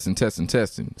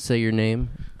Testing. Say your name.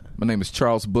 My name is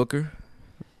Charles Booker.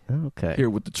 Okay. Here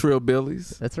with the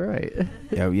Trillbillies. That's right.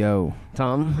 Yo.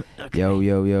 Tom. Okay.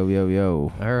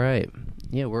 Yo. All right.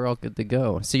 Yeah, we're all good to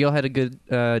go. So y'all had a good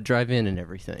drive in and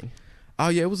everything. Oh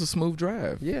yeah, it was a smooth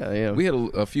drive. Yeah. We had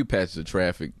a few patches of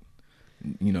traffic.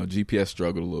 You know, GPS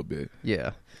struggled a little bit.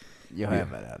 Yeah. You'll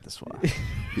have that out this way.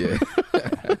 Yeah.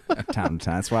 Time to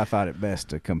time. That's why I thought it best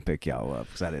to come pick y'all up,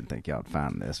 because I didn't think y'all would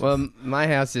find this. Well, my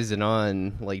house isn't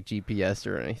on like GPS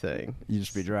or anything. You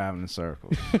just be driving in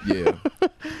circles Yeah.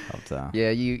 all the time.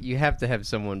 Yeah, you have to have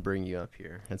someone bring you up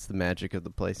here. That's the magic of the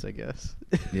place, I guess.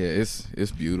 Yeah,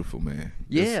 it's beautiful, man.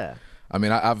 Yeah. I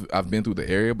mean, I've been through the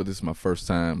area, but this is my first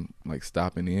time like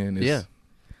stopping in. Yeah.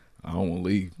 I don't want to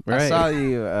leave. Right. I saw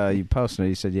you posted it.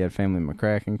 You said you had family in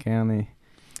McCracken County.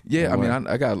 Yeah, I mean,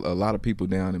 I got a lot of people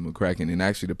down in McCracken, and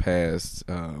actually the past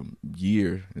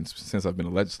year, and since I've been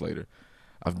a legislator,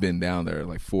 I've been down there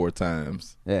like 4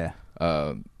 times. Yeah.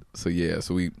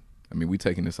 So we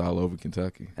taking this all over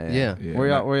Kentucky. Yeah.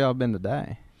 Where y'all been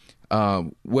today?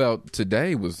 Well,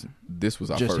 today was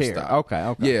our Just first here. stop.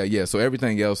 Okay. Yeah. So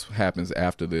everything else happens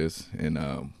after this,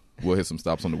 and we'll hit some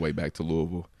stops on the way back to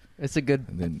Louisville. It's a good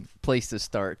And then, place to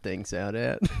start things out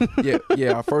at.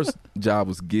 yeah. Our first job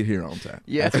was get here on time.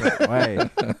 Yeah. Wait.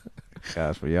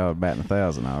 Gosh, well, y'all batting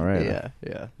 1,000 already.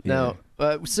 Yeah. Now,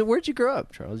 so where'd you grow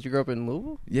up, Charles? Did you grow up in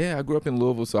Louisville? Yeah, I grew up in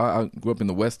Louisville. So I grew up in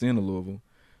the west end of Louisville,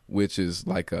 which is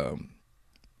like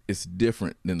it's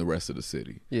different than the rest of the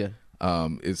city. Yeah. I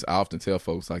often tell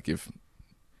folks, like, if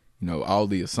all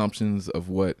the assumptions of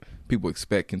what people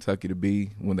expect Kentucky to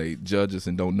be when they judge us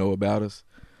and don't know about us,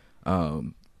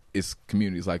 it's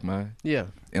communities like mine. Yeah.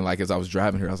 And like as I was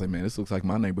driving here, I was like, man, this looks like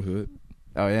my neighborhood.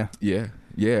 Oh, yeah?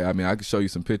 Yeah. I mean, I could show you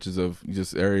some pictures of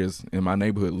just areas in my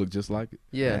neighborhood look just like it.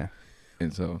 Yeah.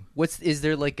 And so is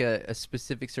there like a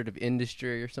specific sort of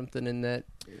industry or something in that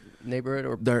neighborhood,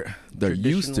 or there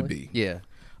used to be. Yeah.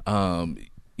 When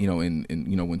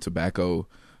tobacco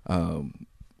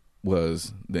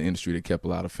was the industry that kept a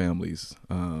lot of families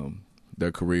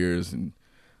their careers and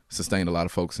sustained a lot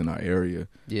of folks in our area.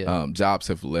 Yeah. Jobs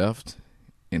have left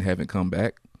and haven't come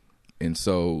back. And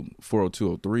so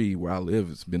 40203, where I live,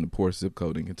 has been the poorest zip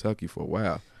code in Kentucky for a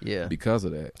while. Yeah. Because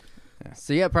of that. Yeah.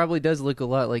 So yeah, it probably does look a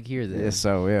lot like here then. Yeah,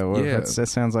 so that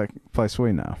sounds like a place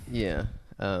we know. Yeah.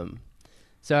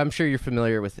 So I'm sure you're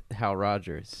familiar with Hal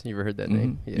Rogers. You ever heard that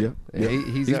name? Yeah.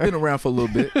 He's been around for a little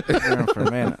bit. Around for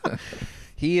a minute.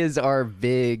 He is our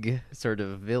big sort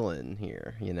of villain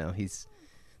here.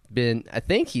 I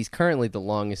think he's currently the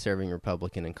longest serving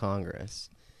Republican in Congress.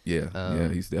 Yeah,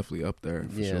 he's definitely up there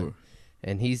for sure.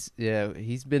 And he's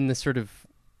been the sort of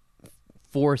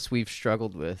force we've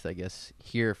struggled with, I guess,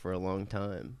 here for a long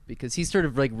time, because he's sort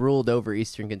of like ruled over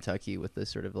Eastern Kentucky with this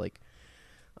sort of like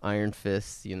iron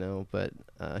fist, but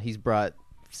he's brought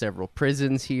several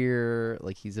prisons here.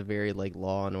 Like, he's a very like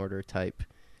law and order type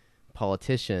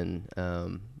politician,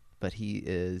 but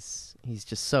he's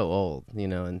just so old,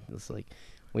 and it's like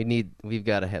we've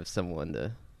got to have someone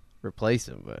to replace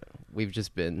him, but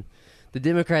the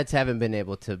Democrats haven't been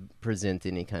able to present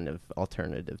any kind of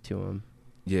alternative to him.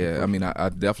 Yeah, I mean, I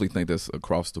definitely think that's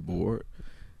across the board.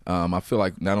 I feel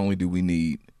like not only do we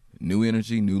need new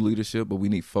energy, new leadership, but we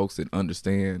need folks that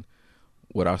understand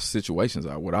what our situations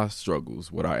are, what our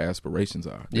struggles, what our aspirations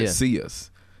are, that see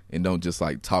us and don't just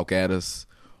like talk at us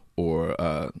or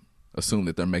assume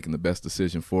that they're making the best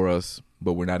decision for us,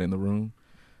 but we're not in the room.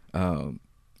 And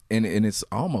it's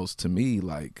almost, to me,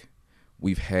 like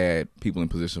we've had people in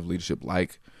positions of leadership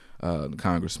like the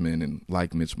congressman and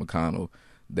like Mitch McConnell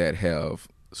that have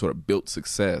sort of built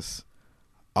success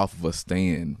off of us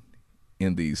staying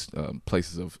in these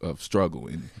places of struggle,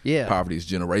 and poverty is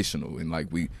generational, and like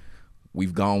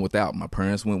we've gone without. My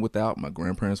parents went without, my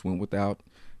grandparents went without,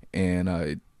 and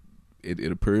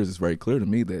it appears, it's very clear to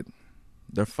me that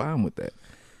they're fine with that.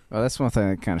 Well, that's one thing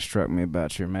that kind of struck me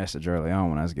about your message early on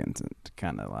when I was getting to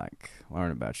kind of like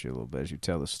learn about you a little bit. As you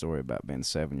tell the story about being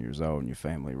 7 years old and your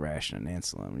family rationing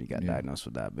insulin when you got diagnosed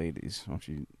with diabetes. Why don't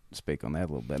you speak on that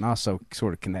a little bit, and also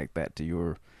sort of connect that to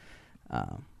your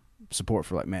support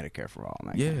for like Medicare for All.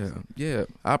 And that kind of stuff. Yeah.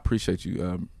 I appreciate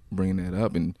you bringing that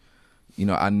up, and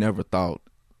I never thought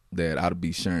that I'd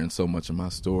be sharing so much of my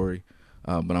story,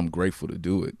 but I'm grateful to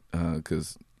do it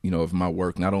because. Of my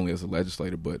work, not only as a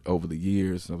legislator, but over the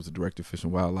years, I was a director of Fish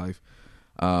and Wildlife.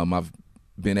 I've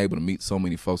been able to meet so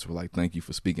many folks who are like, thank you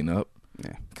for speaking up,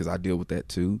 because I deal with that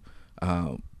too.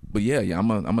 But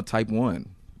I'm a type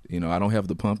 1. I don't have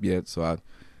the pump yet, so I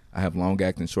have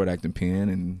long-acting, short-acting pen,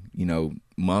 and,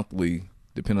 monthly,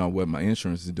 depending on what my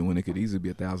insurance is doing, it could easily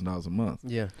be $1,000 a month.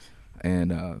 Yeah.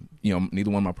 And neither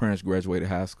one of my parents graduated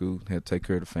high school. Had to take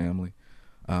care of the family.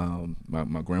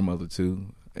 My grandmother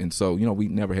too. And so we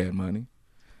never had money.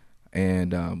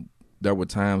 And there were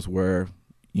times where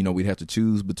we'd have to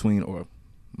choose between, or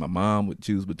my mom would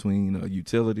choose between a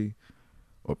utility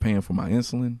or paying for my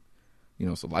insulin.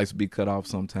 So lights would be cut off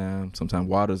sometimes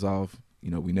water's off.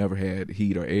 We never had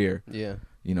heat or air. Yeah.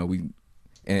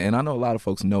 And I know a lot of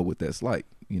folks know what that's like,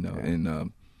 Yeah.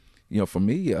 and for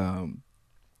me,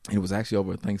 it was actually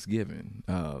over Thanksgiving,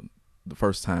 the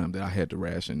first time that I had to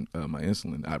ration my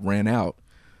insulin. I ran out,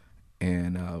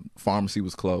 and pharmacy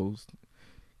was closed.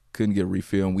 Couldn't get a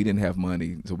refill, and we didn't have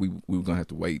money, so we were gonna have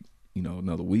to wait,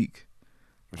 another week.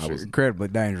 Which is an incredibly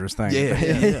dangerous thing.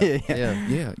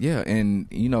 Yeah. And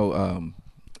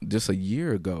just a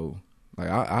year ago, like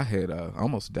I had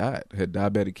almost died. Had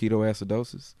diabetic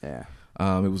ketoacidosis. Yeah.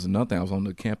 It was another thing. I was on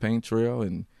the campaign trail,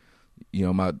 and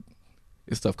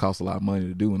this stuff costs a lot of money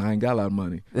to do, and I ain't got a lot of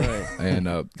money. Right. And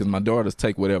because my daughters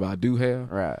take whatever I do have.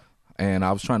 Right. And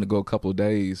I was trying to go a couple of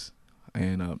days,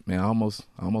 and man, I almost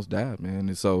died, man.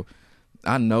 And so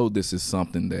I know this is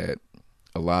something that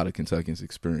a lot of Kentuckians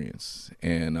experience,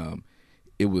 and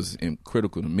it was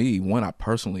critical to me. One, I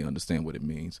personally understand what it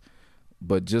means,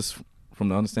 but just from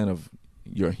the understanding of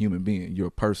you're a human being, you're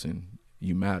a person,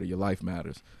 you matter, your life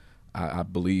matters. I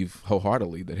believe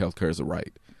wholeheartedly that healthcare is a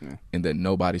right, and that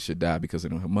nobody should die because they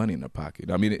don't have money in their pocket.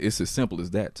 I mean, it's as simple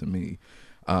as that to me.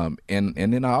 And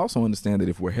then I also understand that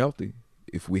if we're healthy,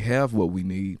 if we have what we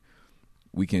need,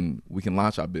 we can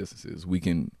launch our businesses. We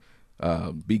can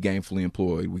be gainfully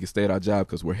employed. We can stay at our job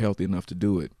because we're healthy enough to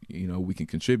do it. We can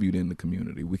contribute in the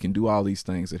community. We can do all these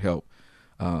things that help,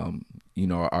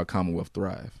 our Commonwealth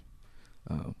thrive.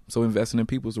 So investing in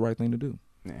people is the right thing to do.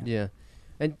 Yeah.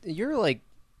 And you're like,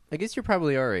 I guess you're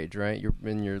probably our age, right? You're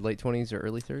in your late 20s or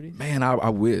early 30s? Man, I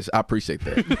wish. I appreciate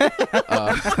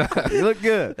that. You look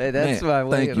good. Hey, that's Man,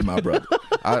 why. thank you, my brother.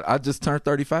 I just turned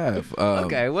 35.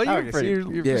 Okay, well, you're pretty.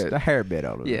 You're just a hair bit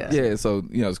older. Yeah. Yeah, so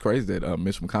it's crazy that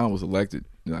Mitch McConnell was elected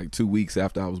like 2 weeks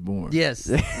after I was born. Yes.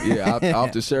 Yeah, I'll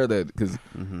have to share that because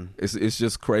Mm-hmm. it's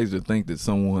just crazy to think that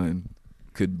someone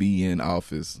could be in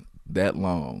office that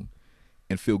long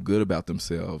and feel good about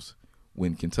themselves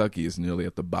when Kentucky is nearly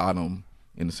at the bottom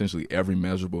in essentially every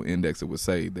measurable index that would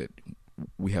say that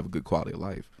we have a good quality of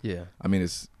life. Yeah. I mean,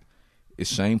 it's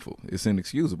shameful. It's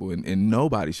inexcusable, and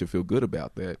nobody should feel good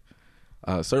about that.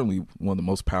 Certainly one of the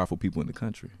most powerful people in the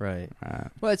country. Right.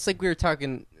 Well, it's like we were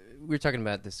talking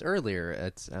about this earlier.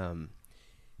 It's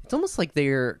almost like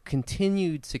their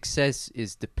continued success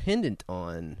is dependent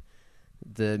on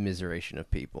the immiseration of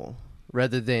people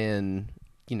rather than,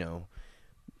 I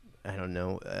don't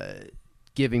know,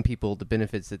 giving people the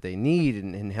benefits that they need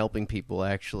and helping people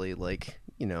actually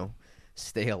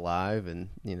stay alive and,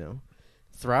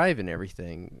 thrive and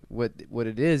everything. What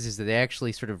it is that they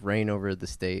actually sort of reign over the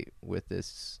state with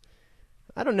this,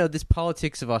 I don't know, this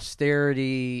politics of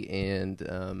austerity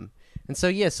and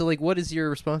so like what is your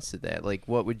response to that? Like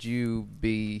what would you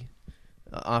be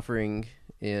offering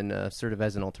in sort of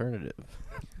as an alternative?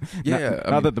 Yeah,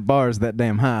 not that the bar is that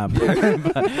damn high.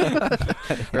 But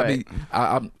Right.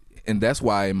 I mean, and that's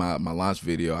why in my launch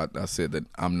video I said that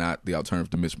I'm not the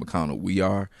alternative to Mitch McConnell. We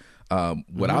are.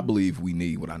 What I believe we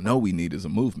need, what I know we need, is a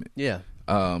movement. Yeah.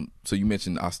 So you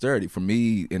mentioned austerity. For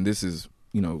me, and this is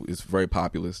it's very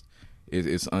populist.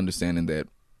 It's understanding that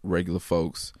regular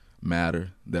folks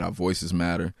matter, that our voices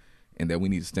matter, and that we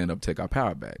need to stand up, take our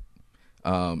power back.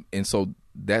 And so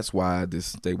that's why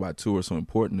this statewide tour is so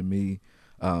important to me.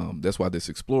 That's why this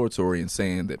exploratory and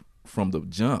saying that from the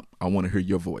jump, I want to hear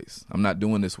your voice. I'm not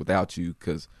doing this without you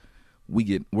because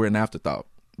we're an afterthought.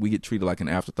 We get treated like an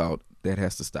afterthought. That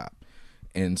has to stop.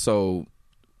 And so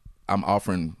I'm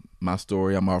offering my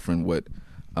story. I'm offering what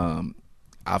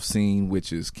I've seen,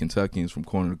 which is Kentuckians from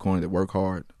corner to corner that work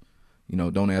hard,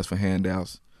 don't ask for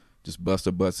handouts, just bust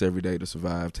their butts every day to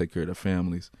survive, take care of their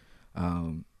families.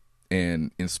 And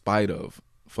in spite of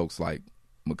folks like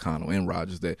McConnell and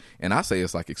Rogers, and I say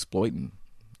it's like exploiting.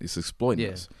 It's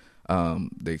exploiting us.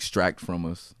 They extract from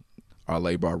us our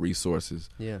labor, our resources.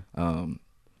 Yeah.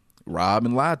 Rob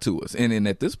and lie to us, and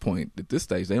at this point, at this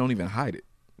stage, they don't even hide it.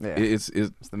 yeah, It's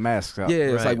the mask. yeah,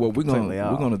 it's Right. like, well, we're Completely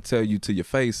off. gonna tell you to your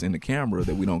face in the camera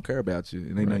that we don't care about you,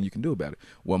 and ain't nothing you can do about it.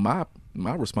 Well, my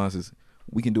response is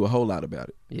we can do a whole lot about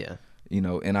it. Yeah.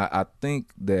 And I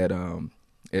think that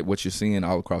at what you're seeing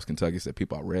all across Kentucky is that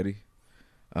people are ready.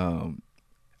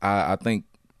 I think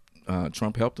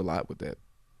Trump helped a lot with that.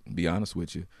 To be honest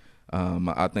with you,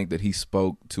 I think that he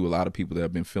spoke to a lot of people that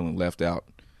have been feeling left out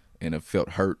and have felt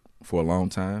hurt for a long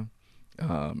time,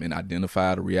 and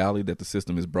identified a reality that the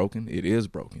system is broken. It is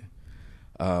broken.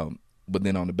 But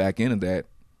then on the back end of that,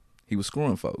 he was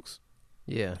screwing folks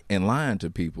Yeah. and lying to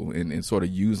people and sort of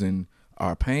using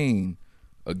our pain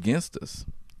against us.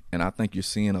 And I think you're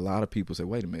seeing a lot of people say,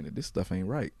 wait a minute, this stuff ain't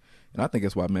right. And I think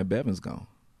that's why Matt Bevin's gone.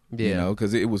 Yeah. You know,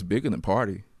 because it was bigger than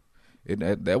party.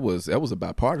 That was a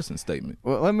bipartisan statement.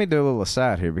 Well, let me do a little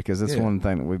aside here, because that's Yeah. one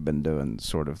thing that we've been doing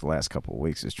sort of the last couple of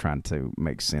weeks is trying to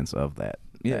make sense of that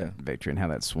victory and how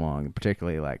that swung,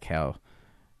 particularly like how,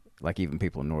 like even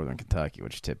people in northern Kentucky,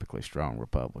 which is typically strong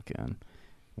Republican,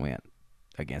 went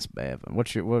against Bevin.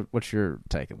 What's your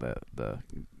take of the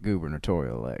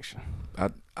gubernatorial election?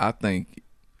 I think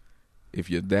if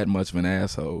you're that much of an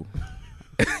asshole,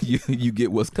 you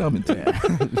get what's coming to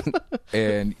you.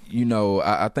 And you know,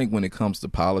 I think when it comes to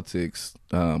politics,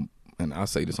 and I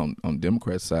say this on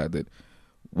Democrats' side, that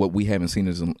what we haven't seen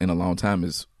in a long time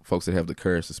is folks that have the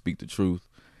courage to speak the truth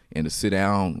and to sit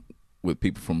down with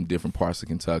people from different parts of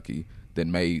Kentucky that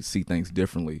may see things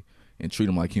differently and treat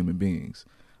them like human beings.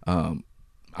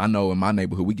 I know in my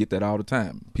neighborhood we get that all the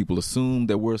time. People assume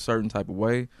that we're a certain type of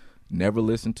way, never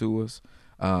listen to us,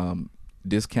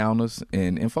 discount us,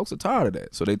 and folks are tired of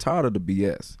that. So they're tired of the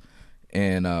BS.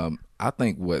 And I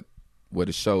think what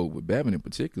it showed with Bevin in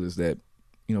particular is that,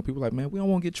 you know, people are like, man, we don't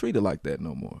want to get treated like that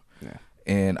no more. Yeah.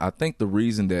 And I think the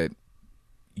reason that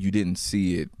you didn't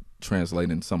see it translate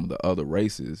in some of the other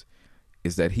races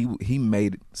is that he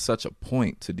made such a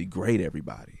point to degrade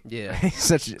everybody. Yeah. He's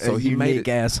such a he made unique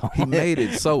asshole. He made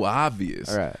it so obvious.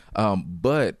 All right.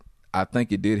 But I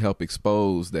think it did help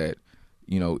expose that,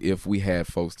 you know, if we had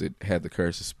folks that had the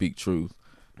courage to speak truth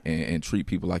and treat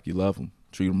people like you love them,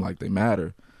 treat them like they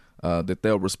matter, that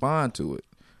they'll respond to it.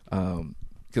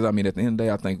 Because, I mean, at the end of the day,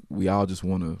 I think we all just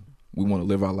want to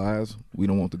live our lives. We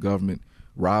don't want the government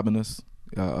robbing us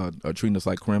or treating us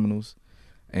like criminals.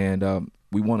 And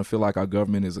we want to feel like our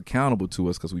government is accountable to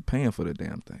us because we're paying for the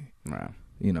damn thing. Right.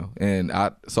 You know, and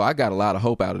I got a lot of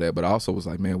hope out of that, but I also was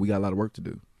like, man, we got a lot of work to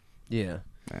do. Yeah.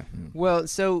 Yeah. Well,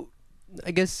 so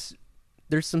I guess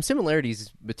there's some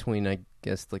similarities between, I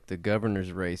guess, like the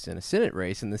governor's race and a Senate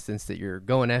race in the sense that you're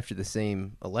going after the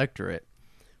same electorate,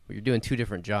 but you're doing two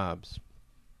different jobs.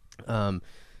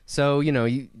 So, you know,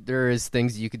 there is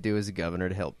things you could do as a governor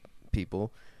to help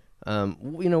people.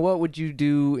 You know, what would you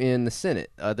do in the Senate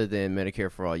other than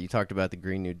Medicare for All? You talked about the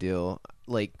Green New Deal.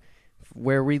 Like,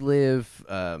 where we live,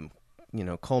 you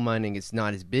know, coal mining is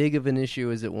not as big of an issue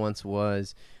as it once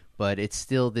was, but it's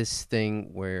still this thing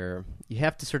where you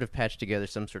have to sort of patch together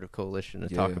some sort of coalition to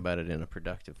talk about it in a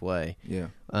productive way. Yeah.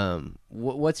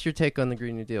 What's your take on the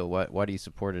Green New Deal? Why do you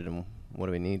support it, and what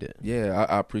do we need it? Yeah,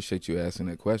 I appreciate you asking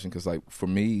that question because, like, for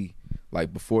me,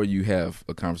 like, before you have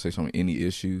a conversation on any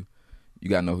issue, you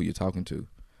got to know who you're talking to.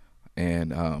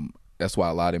 And that's why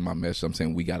a lot in my message, I'm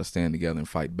saying we got to stand together and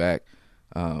fight back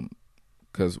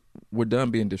because we're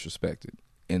done being disrespected.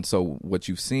 And so what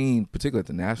you've seen, particularly at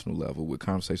the national level with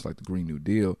conversations like the Green New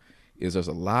Deal, is there's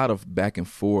a lot of back and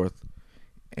forth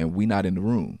and we not in the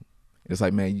room. It's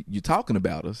like, man, you're talking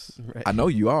about us. Right. I know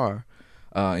you are,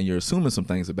 and you're assuming some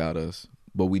things about us,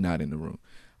 but we not in the room.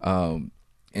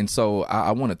 And so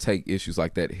I want to take issues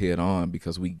like that head on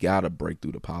because we got to break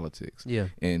through the politics. Yeah.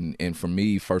 And for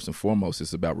me, first and foremost,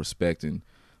 it's about respecting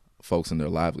folks and their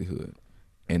livelihood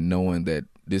and knowing that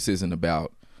this isn't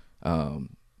about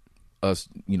us,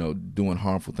 you know, doing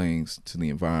harmful things to the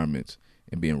environment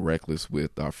and being reckless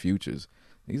with our futures.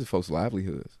 These are folks'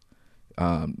 livelihoods.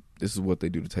 This is what they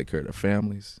do to take care of their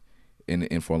families.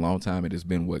 And for a long time, it has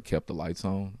been what kept the lights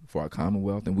on for our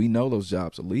Commonwealth. And we know those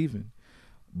jobs are leaving.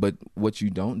 But what you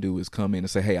don't do is come in and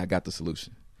say, hey, I got the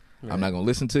solution. Right. I'm not going to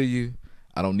listen to you.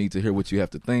 I don't need to hear what you have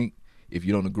to think. If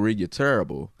you don't agree, you're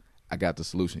terrible. I got the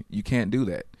solution. You can't do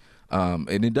that.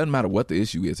 And it doesn't matter what the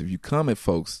issue is. If you come at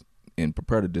folks and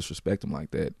prepare to disrespect them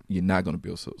like that, you're not going to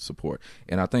build support.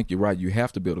 And I think you're right. You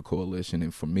have to build a coalition.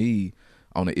 And for me,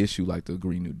 on an issue like the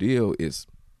Green New Deal, is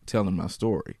telling my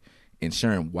story and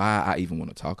sharing why I even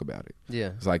want to talk about it.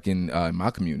 Yeah. It's like in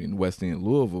my community, in West End,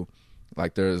 Louisville,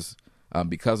 like there's,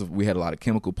 because we had a lot of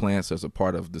chemical plants, there's a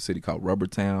part of the city called Rubber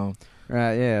Town.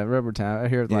 Right, yeah, Rubber Town. I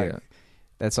hear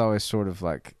that's always sort of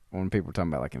like when people are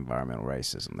talking about like environmental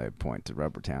racism, they point to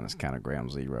Rubber Town as kind of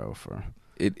ground zero for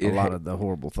a lot of the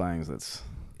horrible things that's...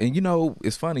 And, you know,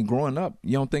 it's funny, growing up,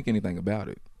 you don't think anything about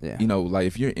it. Yeah. You know, like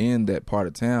if you're in that part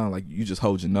of town, like you just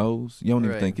hold your nose. You don't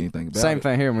even think anything about it. Same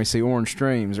thing here when we see orange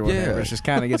streams or whatever. It just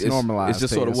kind of gets normalized. It's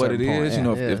just sort of what it is. Yeah. You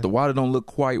know, if the water don't look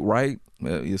quite right,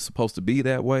 it's supposed to be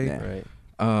that way. Yeah.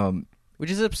 Right. Which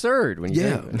is absurd when you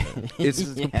think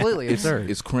it's completely absurd.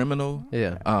 It's criminal.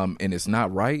 Yeah. And it's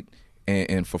not right.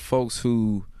 And for folks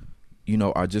who, you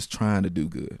know, are just trying to do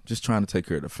good, just trying to take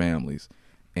care of their families,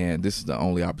 and this is the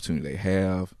only opportunity they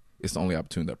have, It's the only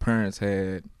opportunity their parents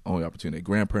had, only opportunity their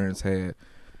grandparents had.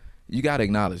 You got to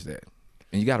acknowledge that,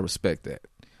 and you got to respect that.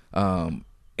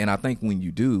 And I think when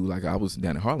you do, like I was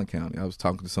down in Harlan County, I was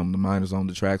talking to some of the miners on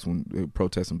the tracks when they were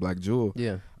protesting Black Jewel.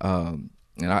 Yeah. And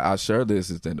I share this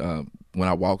is that when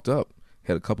I walked up,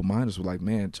 had a couple miners were like,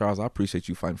 "Man, Charles, I appreciate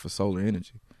you fighting for solar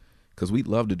energy, because we'd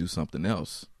love to do something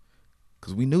else,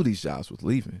 because we knew these jobs was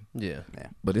leaving, Yeah.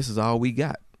 but this is all we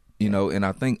got, you know." And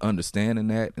I think understanding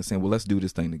that and saying, "Well, let's do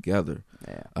this thing together."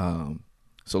 Yeah.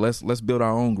 So let's build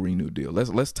our own Green New Deal.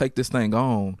 Let's take this thing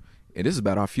on, and this is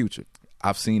about our future.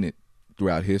 I've seen it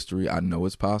throughout history. I know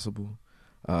it's possible.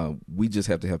 We just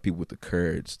have to have people with the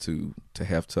courage to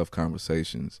have tough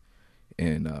conversations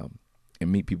and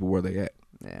meet people where they at.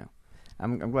 Yeah.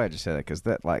 I'm glad you said that, because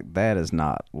that is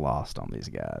not lost on these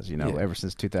guys. You know, Yeah. ever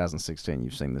since 2016,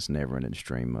 you've seen this never-ending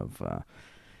stream of,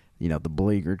 the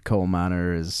beleaguered coal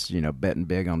miner is, betting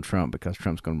big on Trump because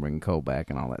Trump's going to bring coal back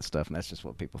and all that stuff. And that's just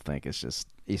what people think. It's just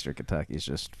Eastern Kentucky is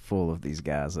just full of these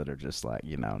guys that are just like,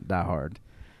 diehard,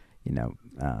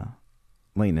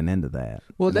 leaning into that.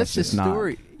 Well, And that's the just not-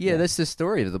 story. Yeah, that's the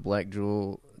story of the Black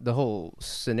Jewel. The whole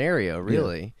scenario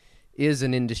really is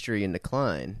an industry in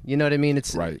decline. You know what I mean?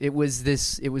 It's Right. It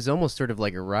was almost sort of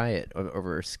like a riot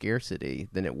over scarcity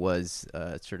than it was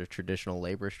sort of traditional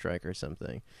labor strike or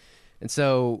something. And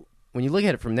so when you look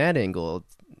at it from that angle,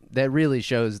 that really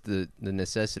shows the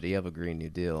necessity of a Green New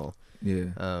Deal.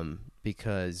 Yeah.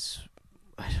 Because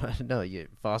I don't know,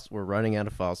 we're running out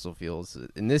of fossil fuels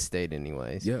in this state,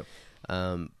 anyways. Yep.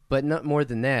 But not more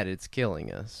than that, it's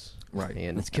killing us. Right.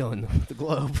 And it's killing the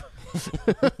globe.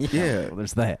 Yeah. Well,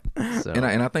 there's that. So, And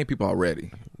I think people are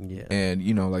ready. yeah. And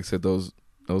like I said, those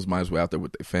miners were out there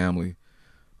with their family.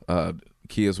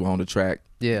 Kids were on the track.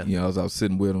 Yeah. As I was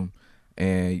sitting with them,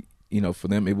 and for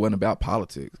them it wasn't about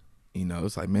politics.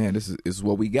 It's like, man, this is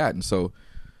what we got. And so,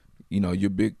 your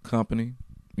big company,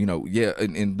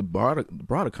 and the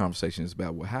broader conversation is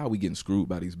about, well, how are we getting screwed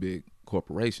by these big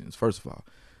corporations, first of all.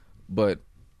 But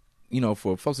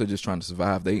for folks that are just trying to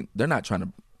survive, they're not trying to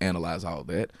analyze all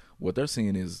that. What they're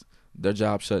seeing is their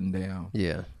job shutting down,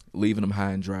 Yeah. leaving them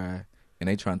high and dry, and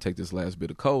they trying to take this last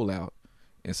bit of coal out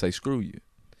and say screw you.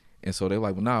 And so they're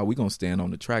like, well, nah, we're going to stand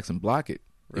on the tracks and block it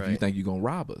if you Right. think you're going to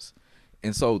rob us.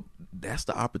 And so that's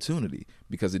the opportunity,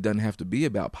 because it doesn't have to be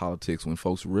about politics when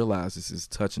folks realize this is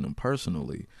touching them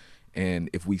personally.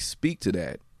 And if we speak to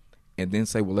that and then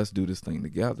say, well, let's do this thing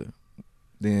together,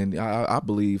 then I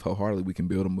believe wholeheartedly we can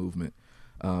build a movement.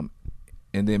 And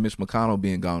then Mitch McConnell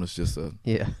being gone is just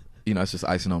Yeah. it's just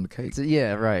icing on the cake.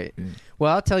 Yeah, right. Yeah.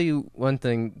 Well, I'll tell you one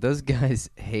thing. Those guys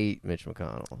hate Mitch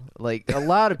McConnell. Like, a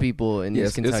lot of people in Yes,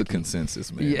 East Kentucky. it's a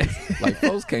consensus, man. Yeah. Like,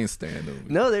 folks can't stand him.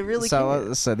 No, they really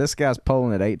can't. So this guy's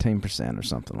polling at 18% or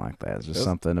something like that. It's just That's-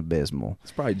 something abysmal.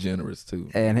 It's probably generous, too.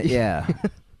 And yeah,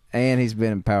 and he's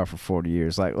been in power for 40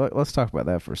 years. Like, let's talk about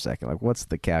that for a second. Like, what's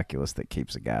the calculus that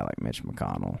keeps a guy like Mitch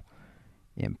McConnell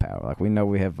in power? Like, we know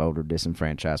we have voter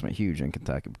disenfranchisement huge in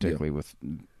Kentucky, particularly with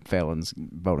felons,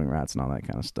 voting rights, and all that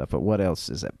kind of stuff. But what else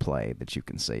is at play that you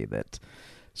can see that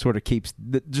sort of keeps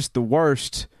just the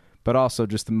worst, but also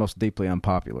just the most deeply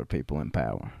unpopular people in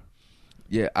power?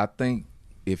 Yeah, I think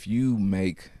if you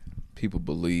make people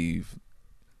believe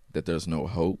that there's no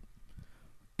hope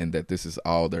and that this is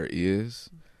all there is,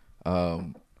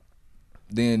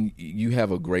 then you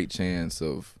have a great chance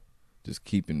of just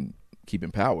keeping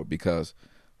power, because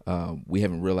we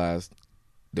haven't realized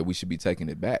that we should be taking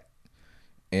it back.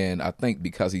 And I think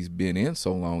because he's been in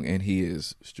so long and he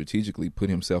has strategically put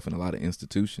himself in a lot of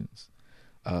institutions,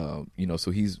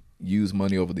 so he's used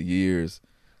money over the years,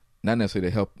 not necessarily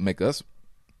to help make us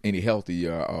any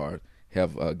healthier or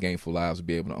have gainful lives,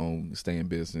 be able to stay in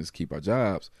business, keep our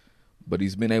jobs, but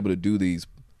he's been able to do these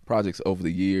projects over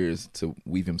the years to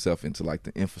weave himself into like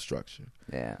the infrastructure.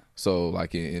 Yeah. So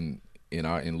like in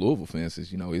Louisville, for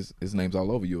instance, his name's all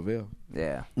over U of L.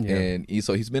 Yeah. And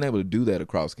so he's been able to do that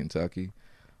across Kentucky.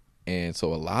 And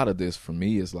so a lot of this for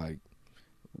me is like,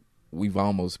 we've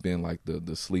almost been like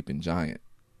the sleeping giant.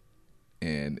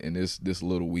 And this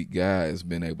little weak guy has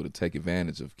been able to take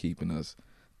advantage of keeping us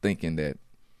thinking that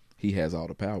he has all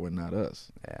the power and not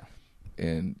us. Yeah.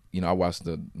 And, I watched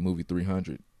the movie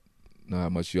 300. Know how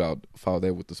much y'all follow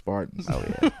that with the Spartans. Oh,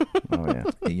 yeah. Oh, yeah.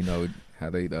 And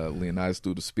how they Leonidas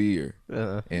threw the spear.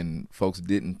 And folks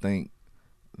didn't think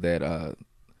that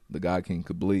the God King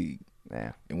could bleed.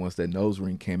 Yeah. And once that nose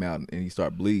ring came out and he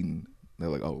started bleeding, they're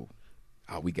like, oh,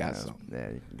 we got something. Yeah,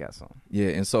 you got something. Yeah,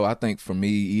 and so I think for me,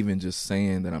 even just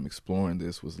saying that I'm exploring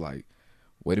this was like,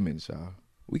 wait a minute, y'all.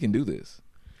 We can do this.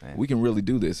 Yeah. We can really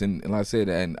do this. And like I said,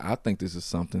 and I think this is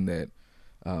something that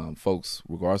folks,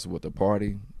 regardless of what their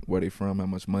party, where they from, how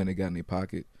much money they got in their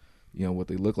pocket, what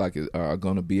they look like are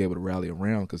going to be able to rally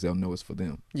around because they'll know it's for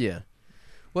them. Yeah.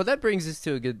 Well, that brings us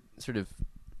to a good sort of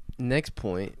next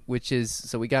point, which is,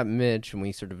 so we got Mitch, and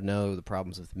we sort of know the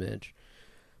problems with Mitch.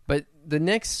 But the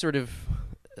next sort of,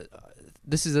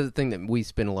 this is a thing that we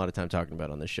spend a lot of time talking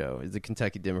about on the show, is the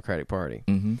Kentucky Democratic Party.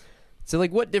 Mm-hmm. So,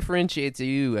 like, what differentiates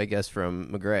you, I guess, from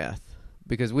McGrath?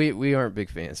 Because we aren't big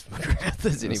fans of McGrath,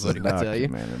 as anybody will tell you.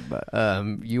 But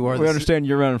you are. We understand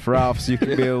you're running for office. You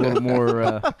can be a little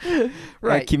more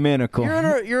right. ecumenical.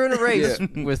 You're in a race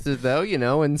with it, though,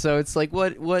 and so it's like,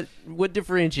 what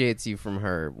differentiates you from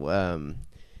her?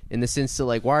 In the sense to,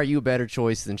 like, why are you a better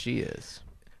choice than she is?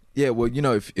 Yeah, well,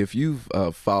 if you've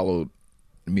followed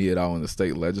me at all in the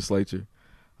state legislature,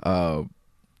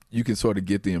 you can sort of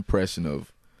get the impression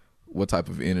of what type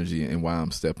of energy and why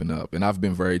I'm stepping up. And I've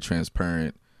been very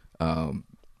transparent. How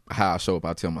I show up,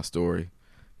 I tell my story.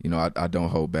 I don't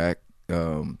hold back.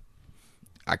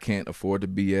 I can't afford to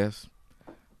BS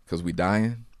because we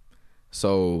dying.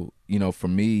 So, for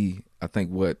me, I think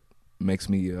what makes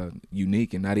me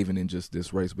unique, and not even in just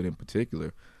this race, but in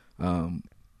particular,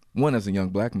 one, as a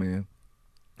young black man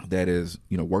that is,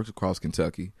 worked across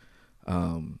Kentucky,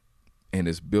 and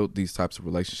has built these types of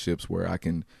relationships where I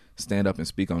can stand up and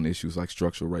speak on issues like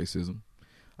structural racism,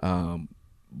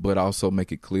 but also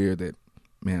make it clear that,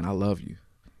 man, I love you.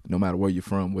 No matter where you're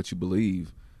from, what you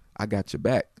believe, I got your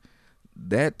back.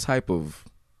 That type of,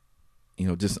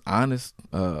 just honest,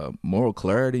 moral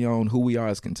clarity on who we are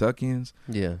as Kentuckians,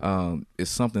 is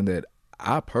something that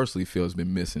I personally feel has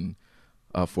been missing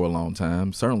for a long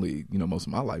time, certainly, most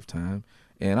of my lifetime.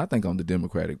 And I think on the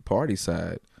Democratic Party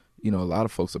side, a lot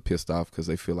of folks are pissed off because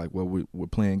they feel like, well, we're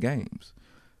playing games.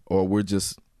 Or we're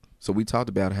just, so we talked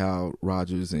about how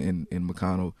Rogers and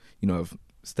McConnell, have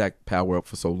stacked power up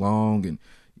for so long, and,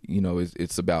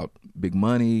 it's about big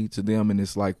money to them. And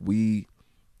it's like we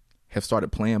have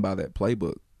started playing by that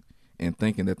playbook and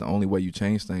thinking that the only way you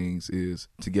change things is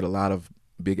to get a lot of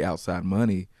big outside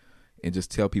money and just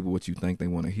tell people what you think they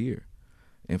want to hear.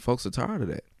 And folks are tired of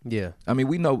that. Yeah. I mean,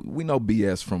 we know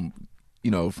BS from,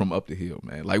 from up the hill,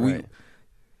 man. Like, right.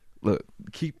 Look,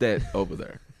 keep that over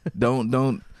there. Don't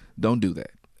do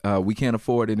that. We can't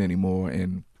afford it anymore.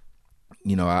 And,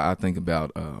 I think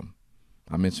about,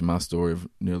 I mentioned my story of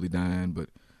nearly dying, but,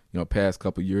 past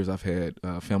couple of years I've had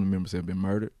family members that have been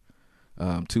murdered,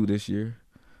 2 this year.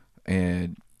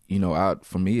 And,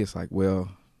 for me, it's like,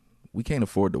 well, we can't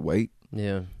afford to wait.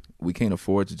 Yeah. We can't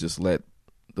afford to just let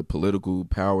the political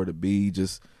power to be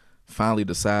just finally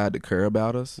decide to care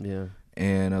about us. Yeah.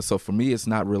 And so for me, it's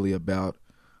not really about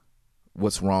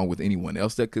what's wrong with anyone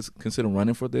else that could consider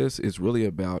running for this. It's really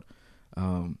about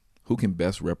who can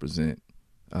best represent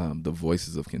the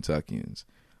voices of Kentuckians.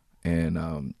 And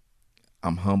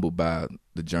I'm humbled by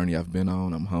the journey I've been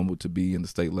on. I'm humbled to be in the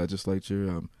state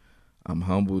legislature. I'm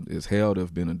humbled as hell to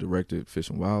have been a director at Fish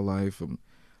and Wildlife.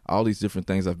 All these different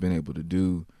things I've been able to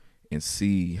do and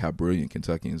see how brilliant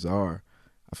Kentuckians are.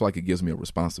 I feel like it gives me a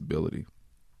responsibility.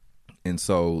 And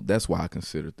so that's why I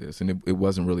considered this. And it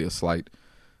wasn't really a slight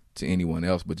to anyone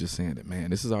else, but just saying that, man,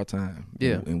 this is our time.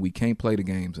 Yeah. And we can't play the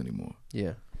games anymore.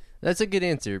 Yeah. That's a good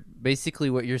answer. Basically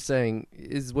what you're saying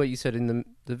is what you said in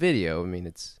the video. I mean,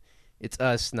 it's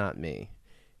us, not me.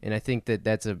 And I think that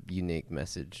that's a unique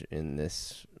message in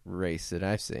this race that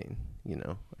I've seen.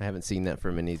 I haven't seen that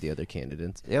from any of the other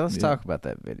candidates. Yeah, let's talk about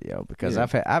that video, because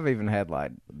I've even had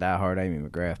like diehard Amy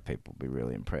McGrath people be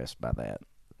really impressed by that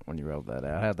when you rolled that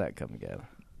out. How'd that come together?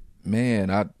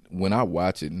 Man, when I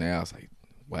watch it now, it's like,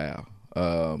 wow.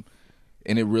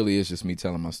 And it really is just me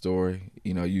telling my story.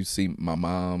 You see my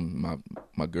mom,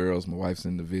 my girls, my wife's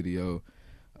in the video.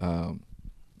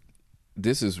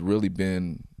 This has really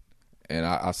been, and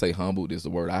I say humbled is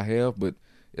the word I have, but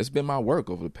it's been my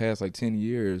work over the past 10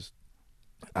 years.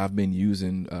 I've been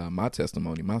using my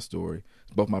testimony, my story,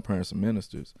 both my parents are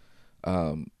ministers,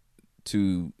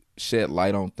 to shed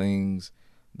light on things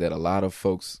that a lot of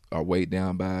folks are weighed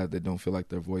down by, that don't feel like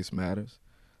their voice matters.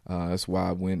 That's why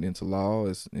I went into law,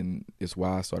 and it's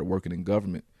why I started working in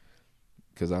government,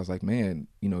 because I was like, man,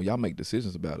 y'all make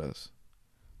decisions about us,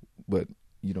 but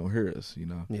you don't hear us,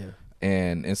 Yeah.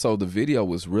 And so the video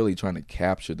was really trying to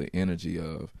capture the energy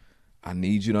of, I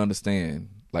need you to understand,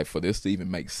 like, for this to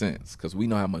even make sense, because we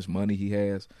know how much money he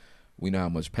has, we know how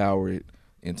much power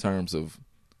in terms of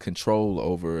control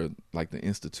over like the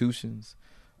institutions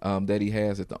that he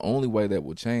has, that the only way that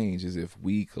will change is if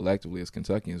we collectively as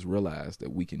Kentuckians realize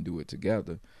that we can do it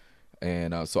together.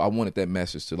 And so I wanted that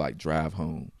message to like drive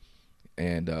home.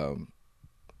 And,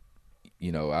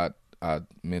 I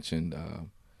mentioned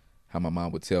how my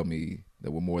mom would tell me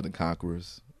that we're more than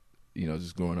conquerors.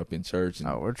 just growing up in church. And,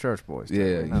 Oh, we're church boys. too.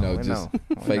 yeah, We know, we just know.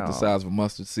 We fake know. the size of a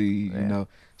mustard seed. Yeah.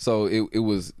 So it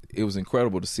was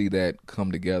incredible to see that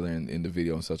come together in the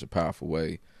video in such a powerful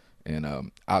way. And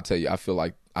I'll tell you, I feel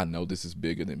like I know this is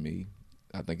bigger than me.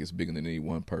 I think it's bigger than any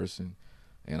one person,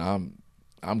 and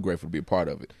I'm grateful to be a part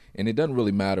of it. And it doesn't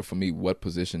really matter for me what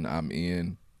position I'm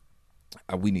in.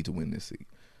 We need to win this seat,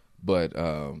 but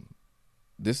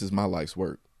this is my life's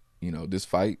work. This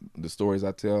fight, the stories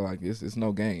I tell, like it's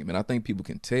no game, and I think people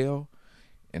can tell,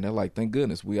 and they're like, thank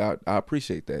goodness I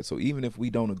appreciate that. So even if we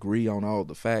don't agree on all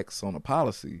the facts on a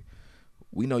policy,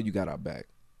 we know you got our back,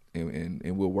 and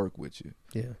we'll work with you.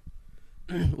 Yeah.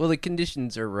 Well, the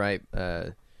conditions are ripe,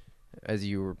 as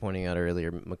you were pointing out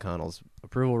earlier, McConnell's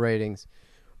approval ratings.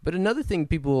 But another thing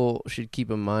people should keep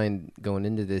in mind going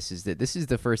into this is that this is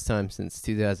the first time since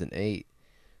 2008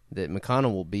 that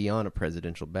McConnell will be on a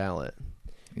presidential ballot.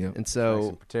 Yeah. And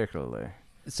so, particularly.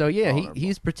 yeah, vulnerable.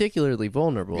 he's particularly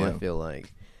vulnerable, I Yeah. feel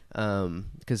like.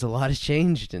 Because a lot has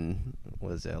changed in,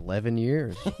 11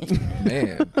 years?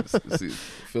 Man, it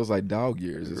feels like dog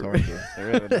years. It's hard to. It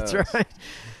really That's does. right.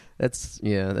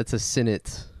 That's a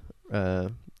Senate.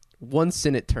 One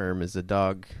Senate term is a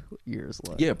dog years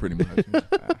left. Yeah, pretty much.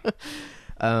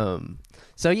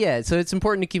 So it's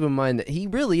important to keep in mind that he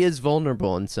really is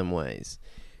vulnerable in some ways,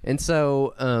 and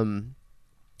so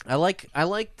I like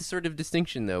the sort of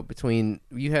distinction though between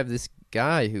you have this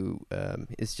guy who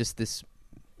is just this,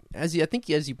 as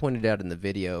you pointed out in the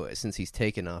video, since he's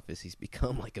taken office, he's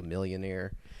become like a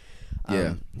millionaire.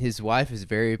 Yeah. His wife is a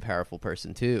very powerful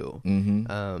person too.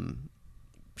 Mm-hmm.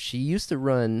 She used to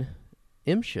run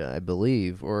MSHA, I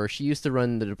believe, or she used to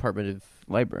run the Department of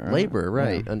Labor,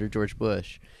 right, under George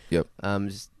Bush. Yep.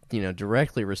 Just,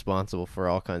 directly responsible for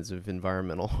all kinds of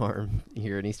environmental harm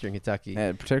here in Eastern Kentucky.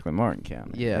 Yeah, particularly Martin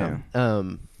County. Yeah.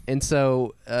 And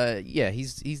so,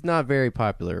 he's not very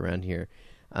popular around here.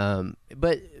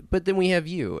 But then we have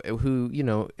you,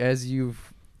 who, as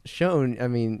you've shown, I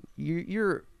mean,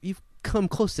 you've come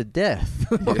close to death.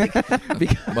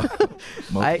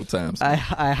 Multiple times. I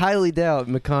highly doubt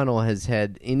McConnell has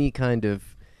had any kind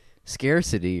of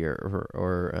scarcity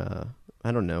or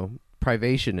I don't know,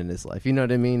 privation in his life. You know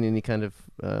what I mean? Any kind of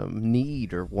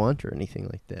need or want or anything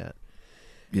like that.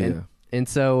 Yeah. And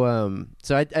so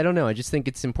I don't know. I just think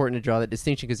it's important to draw that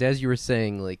distinction because, as you were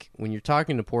saying, like when you're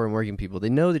talking to poor and working people, they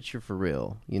know that you're for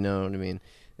real. You know what I mean?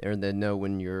 Or they know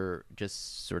when you're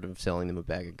just sort of selling them a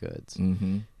bag of goods.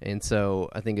 Mm-hmm. And so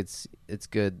I think it's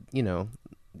good.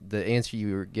 The answer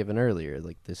you were given earlier,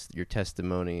 like your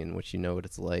testimony and what what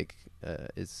it's like,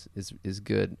 is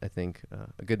good. I think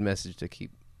a good message to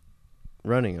keep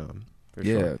running on. For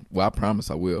sure. Well, I promise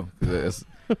I will. 'Cause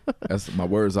that's my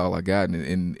words, all I got,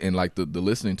 and like the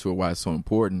listening to it. Why it's so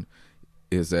important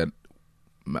is that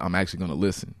I'm actually going to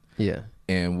listen. Yeah.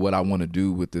 And what I want to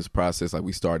do with this process, like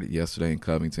we started yesterday in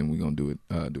Covington, we're going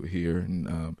to do it here,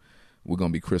 and we're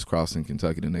going to be crisscrossing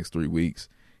Kentucky the next 3 weeks,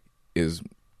 is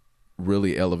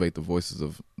really elevate the voices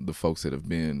of the folks that have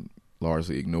been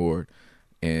largely ignored,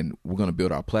 and we're going to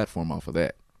build our platform off of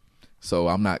that. So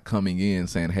I'm not coming in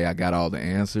saying, hey, I got all the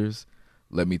answers.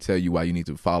 Let me tell you why you need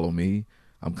to follow me.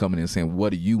 I'm coming in saying,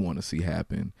 what do you want to see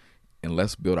happen? And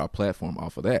let's build our platform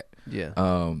off of that. Yeah.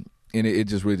 And it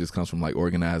just really just comes from like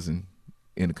organizing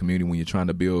in the community. When you're trying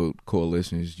to build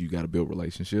coalitions, you got to build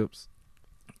relationships.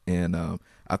 And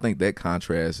I think that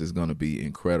contrast is going to be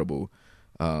incredible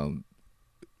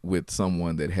with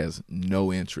someone that has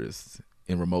no interest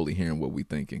in remotely hearing what we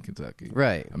think in Kentucky.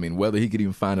 Right. I mean, whether he could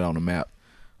even find it on the map,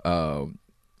 I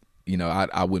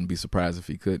wouldn't be surprised if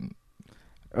he couldn't.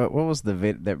 What was the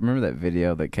remember that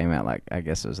video that came out, like, I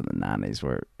guess it was in the 90s,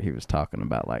 where he was talking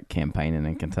about like campaigning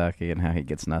in Kentucky and how he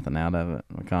gets nothing out of it,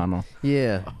 McConnell?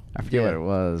 Yeah. I forget what it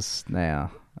was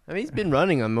now. I mean, he's been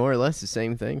running on more or less the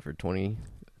same thing for 20,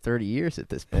 30 years at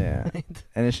this point. Yeah.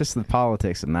 And it's just the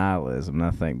politics of nihilism. And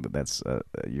I think that's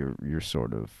your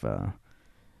sort of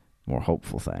more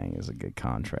hopeful thing is a good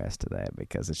contrast to that,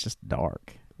 because it's just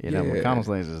dark. McConnell's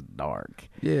thing is just dark.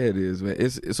 Yeah, it is, man.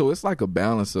 It's like a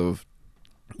balance of,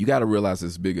 you got to realize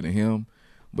it's bigger than him,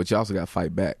 but you also got to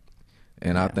fight back.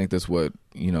 And I think that's what,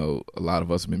 a lot of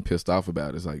us have been pissed off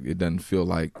about. It's like, it doesn't feel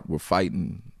like we're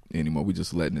fighting anymore. We're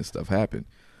just letting this stuff happen.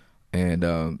 And,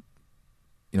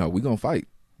 we're going to fight.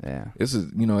 Yeah. This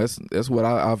is, that's what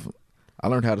I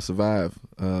learned how to survive.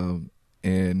 And,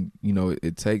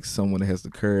 it takes someone that has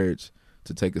the courage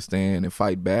to take a stand and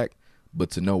fight back, but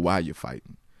to know why you're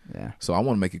fighting. Yeah. So I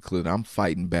want to make it clear that I'm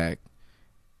fighting back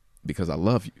because I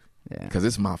love you. Yeah. Because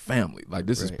it's my family. Like,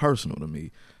 this is personal to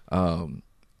me. And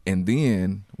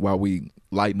then while we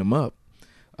lighten them up,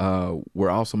 we're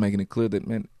also making it clear that,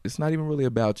 man, it's not even really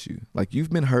about you. Like, you've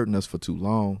been hurting us for too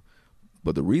long,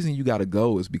 but the reason you got to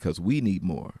go is because we need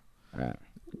more. Right.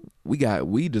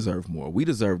 We deserve more. We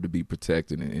deserve to be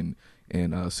protected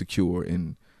and secure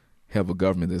and have a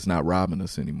government that's not robbing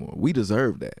us anymore. We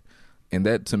deserve that. And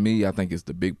that, to me, I think is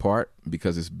the big part,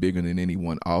 because it's bigger than any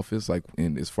one office. Like,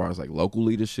 in as far as like local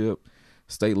leadership,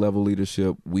 state level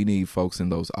leadership, we need folks in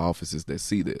those offices that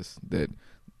see this,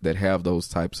 that have those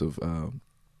types of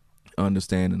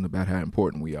understanding about how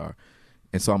important we are.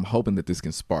 And so I'm hoping that this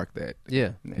can spark that.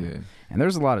 Yeah. And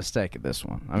there's a lot of stake at this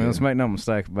one. I mean, let's make no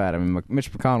mistake about it. I mean,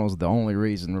 Mitch McConnell's the only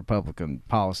reason Republican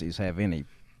policies have any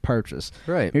purchase.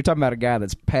 Right. You're talking about a guy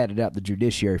that's padded out the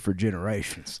judiciary for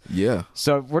generations. Yeah.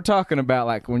 So we're talking about,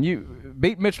 like, when you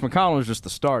beat Mitch McConnell is just the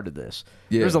start of this.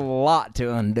 Yeah. There's a lot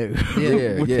to undo.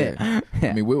 Yeah.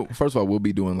 I mean, first of all, we'll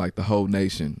be doing like the whole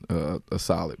nation a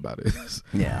solid by this.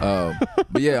 Yeah.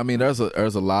 But yeah, I mean, there's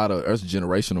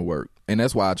generational work, and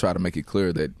that's why I try to make it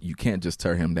clear that you can't just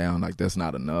tear him down. Like, that's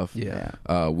not enough. Yeah.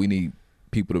 We need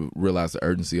people to realize the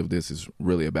urgency of this is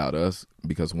really about us,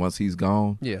 because once he's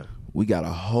gone, we got a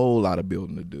whole lot of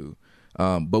building to do.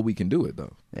 But we can do it,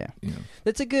 though. Yeah. You know?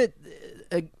 That's a good,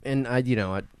 and I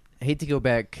hate to go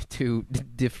back to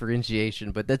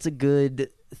differentiation, but that's a good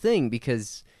thing,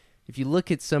 because if you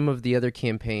look at some of the other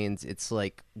campaigns, it's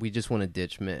like, we just want to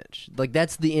ditch Mitch. Like,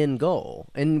 that's the end goal.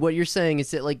 And what you're saying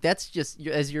is that, like, that's just,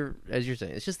 as you're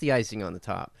saying, it's just the icing on the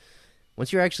top.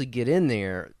 Once you actually get in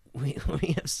there, we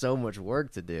have so much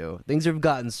work to do. Things have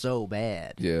gotten so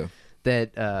bad. Yeah.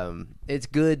 That it's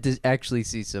good to actually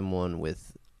see someone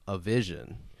with a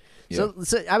vision. Yeah.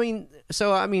 So I mean,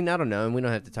 I don't know, and we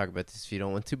don't have to talk about this if you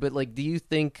don't want to. But, like, do you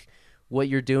think what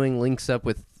you're doing links up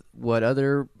with what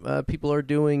other people are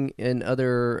doing in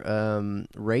other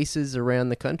races around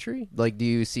the country? Like, do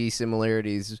you see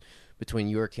similarities between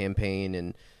your campaign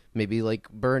and maybe like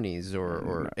Bernie's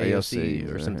or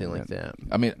AOC or something like that?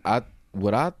 I mean,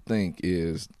 what I think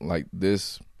is, like,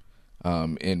 this.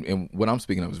 And what I'm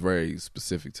speaking of is very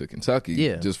specific to Kentucky.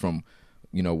 Yeah. Just from,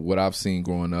 what I've seen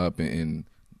growing up and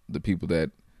the people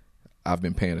that I've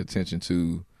been paying attention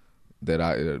to,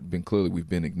 that we've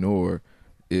been ignored,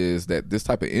 is that this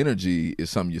type of energy is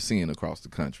something you're seeing across the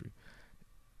country.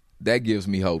 That gives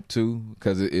me hope too,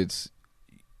 because it's,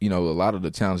 a lot of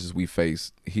the challenges we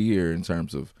face here in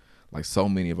terms of, like, so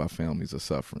many of our families are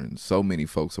suffering, so many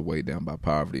folks are weighed down by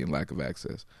poverty and lack of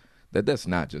access, that's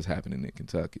not just happening in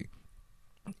Kentucky.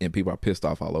 And people are pissed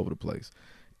off all over the place.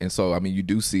 And so, I mean, you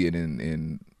do see it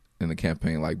in a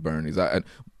campaign like Bernie's.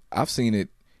 I've seen it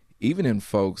even in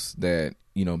folks that,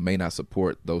 may not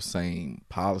support those same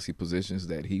policy positions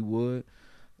that he would.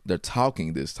 They're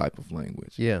talking this type of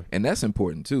language. Yeah. And that's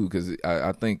important, too, because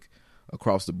I think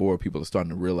across the board, people are starting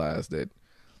to realize that,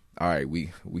 all right,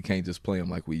 we can't just play them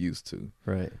like we used to.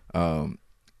 Right. And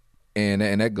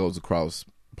that goes across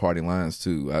party lines,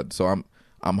 too. So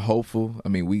I'm hopeful. I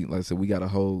mean, like I said, we got a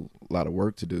whole lot of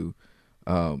work to do,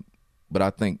 but I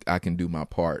think I can do my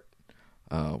part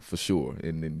for sure.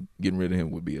 And then getting rid of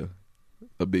him would be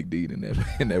a big deed in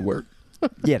that work.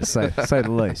 Yeah, to say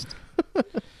the least.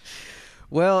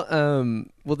 Well,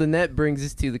 then that brings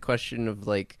us to the question of,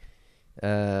 like,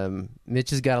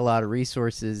 Mitch has got a lot of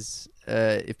resources.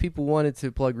 If people wanted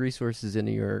to plug resources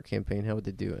into your campaign, how would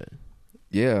they do it?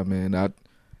 Yeah, man.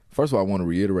 First of all, I want to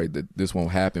reiterate that this won't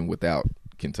happen without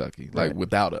Kentucky, like,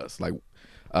 without us. Like,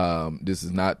 this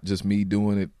is not just me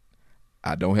doing it.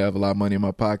 I don't have a lot of money in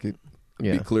my pocket.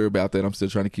 Be clear about that. I'm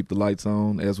still trying to keep the lights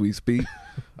on as we speak.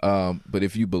 But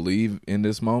if you believe in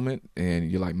this moment and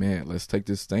you're like, man, let's take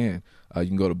this stand, you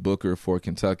can go to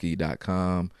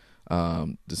bookerforkentucky.com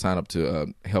to sign up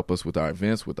to help us with our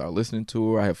events, with our listening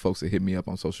tour. I have folks that hit me up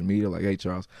on social media like, hey,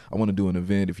 Charles, I want to do an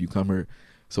event if you come here.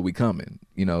 So we coming,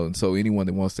 and so anyone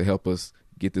that wants to help us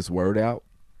get this word out.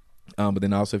 But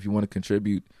then also, if you want to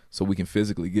contribute so we can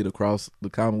physically get across the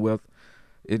Commonwealth,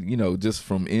 just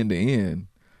from end to end,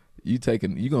 you're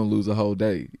gonna lose a whole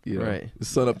day. Right.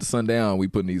 Sun up to sundown, we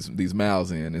putting these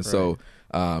miles in, and so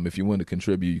if you want to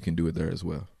contribute, you can do it there as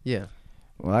well. Yeah.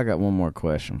 Well, I got one more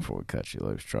question before we cut you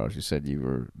loose, Charles. You said you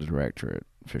were the director at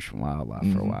Fish and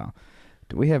Wildlife for a while.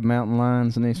 Do we have mountain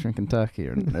lions in eastern Kentucky,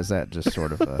 or is that just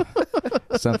sort of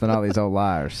something all these old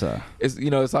liars say?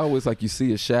 It's always like you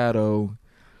see a shadow,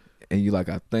 and you're like,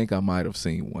 I think I might have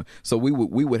seen one. So we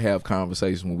would have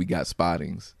conversations when we got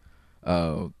spottings.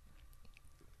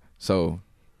 So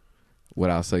what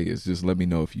I'll say is just let me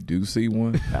know if you do see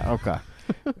one. Okay.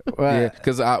 Well, yeah,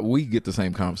 because we get the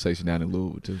same conversation down in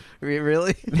Louisville too.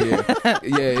 Really?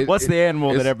 Yeah. What's the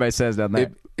animal that everybody says down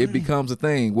there? It becomes a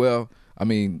thing. Well, I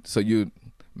mean, so you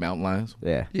mountain lions.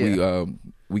 Yeah.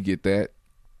 We get that.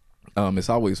 It's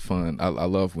always fun. I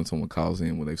love when someone calls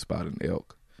in when they've spotted an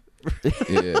elk.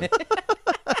 Yeah,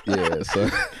 yeah. So,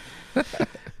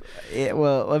 Yeah,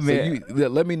 well, let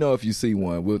me know if you see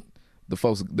one. The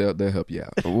folks they'll help you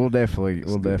out. we'll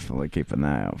definitely keep an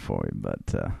eye out for you.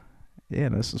 But yeah,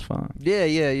 this is fun.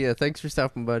 Yeah. Thanks for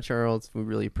stopping by, Charles. We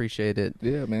really appreciate it.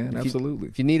 Yeah, man, absolutely.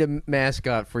 If you need a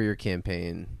mascot for your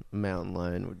campaign, a mountain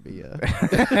lion would be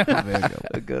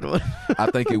a good one. I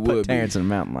think it would be. Terrence and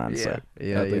Mountain Lion.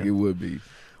 Yeah. I think it would be.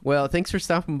 Well, thanks for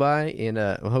stopping by, and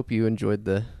I hope you enjoyed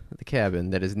the cabin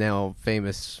that is now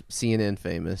famous, CNN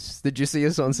famous. Did you see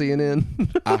us on CNN?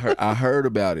 I heard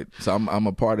about it, so I'm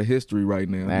a part of history right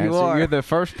now. Man, You so are. You're the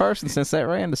first person since that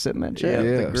ran to sit in that chair.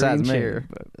 Yeah, the besides green me, chair.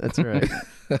 but- That's right.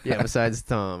 Yeah, besides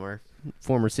Tom, our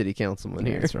former city councilman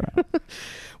here. That's right.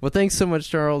 Well, thanks so much,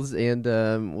 Charles, and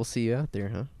we'll see you out there,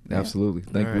 huh? Absolutely.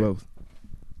 Thank All you right. both.